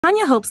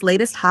Tanya Hope's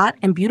latest hot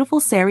and beautiful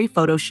Saree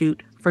photo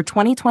shoot for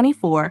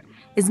 2024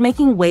 is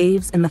making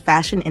waves in the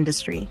fashion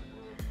industry.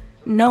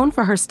 Known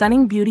for her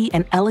stunning beauty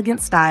and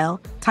elegant style,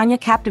 Tanya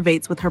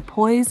captivates with her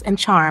poise and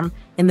charm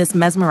in this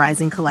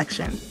mesmerizing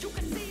collection.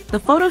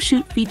 The photo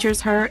shoot features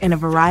her in a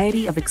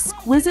variety of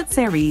exquisite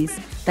sarees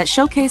that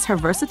showcase her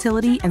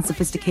versatility and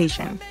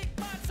sophistication.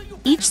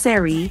 Each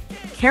saree,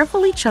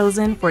 carefully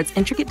chosen for its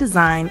intricate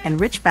design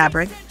and rich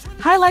fabric,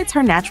 highlights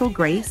her natural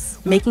grace,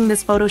 making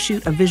this photo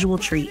shoot a visual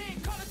treat.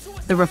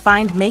 The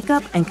refined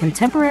makeup and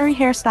contemporary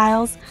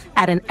hairstyles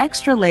add an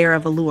extra layer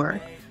of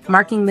allure,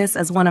 marking this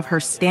as one of her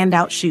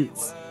standout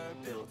shoots.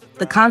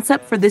 The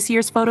concept for this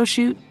year's photo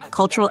shoot,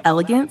 Cultural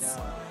Elegance,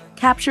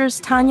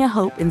 captures Tanya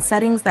Hope in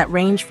settings that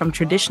range from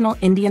traditional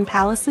Indian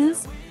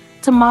palaces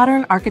to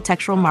modern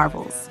architectural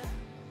marvels.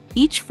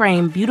 Each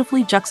frame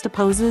beautifully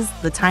juxtaposes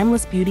the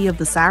timeless beauty of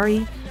the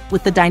saree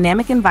with the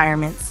dynamic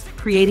environments,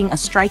 creating a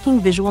striking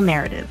visual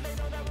narrative.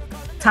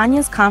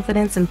 Tanya's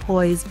confidence and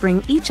poise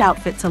bring each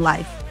outfit to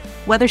life,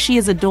 whether she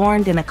is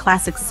adorned in a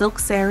classic silk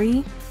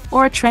saree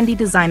or a trendy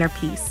designer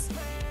piece.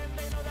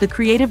 The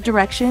creative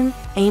direction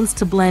aims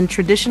to blend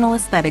traditional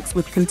aesthetics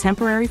with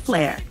contemporary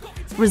flair,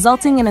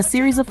 resulting in a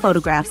series of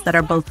photographs that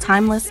are both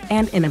timeless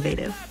and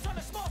innovative.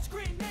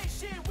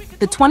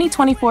 The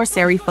 2024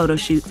 Saree photo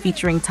shoot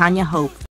featuring Tanya Hope